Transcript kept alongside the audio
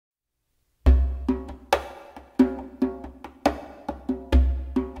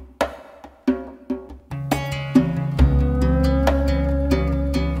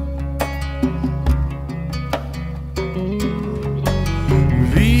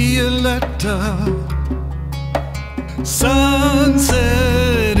Violeta,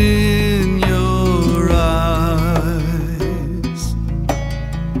 sunset in your eyes.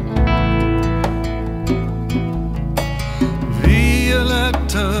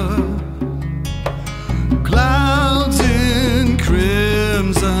 Violeta, clouds in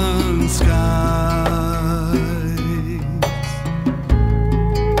crimson skies.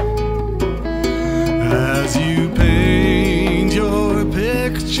 As you paint your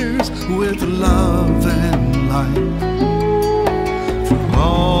pictures with love and light for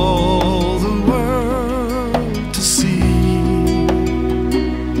all the world to see,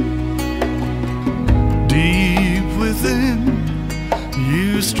 deep within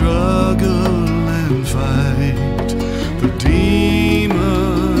you struggle and fight the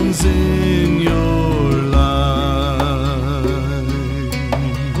demons in your life.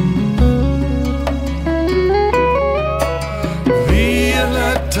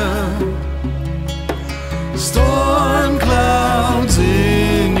 Violeta, storm clouds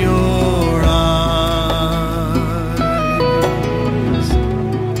in your eyes.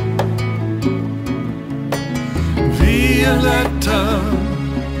 Violeta,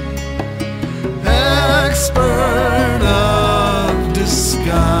 expert of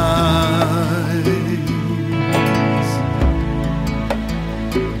disguise.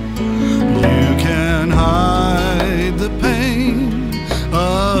 You can hide the pain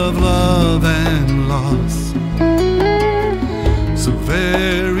of love and loss, so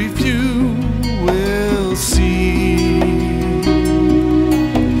very few will see.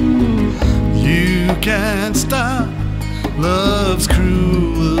 You can't stop love's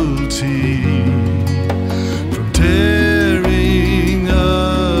cruelty from tearing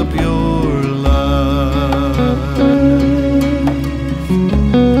up your life.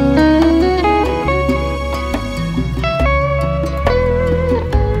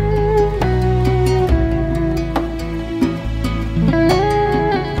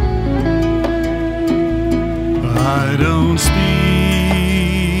 I don't speak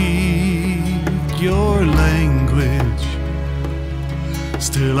your language,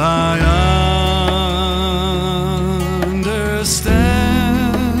 still I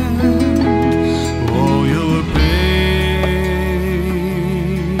understand all your pain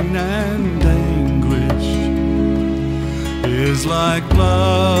and anguish is like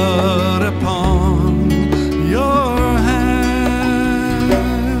blood upon your hands.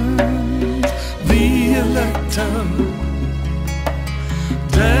 Violeta,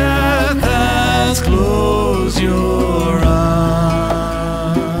 death has closed your eyes.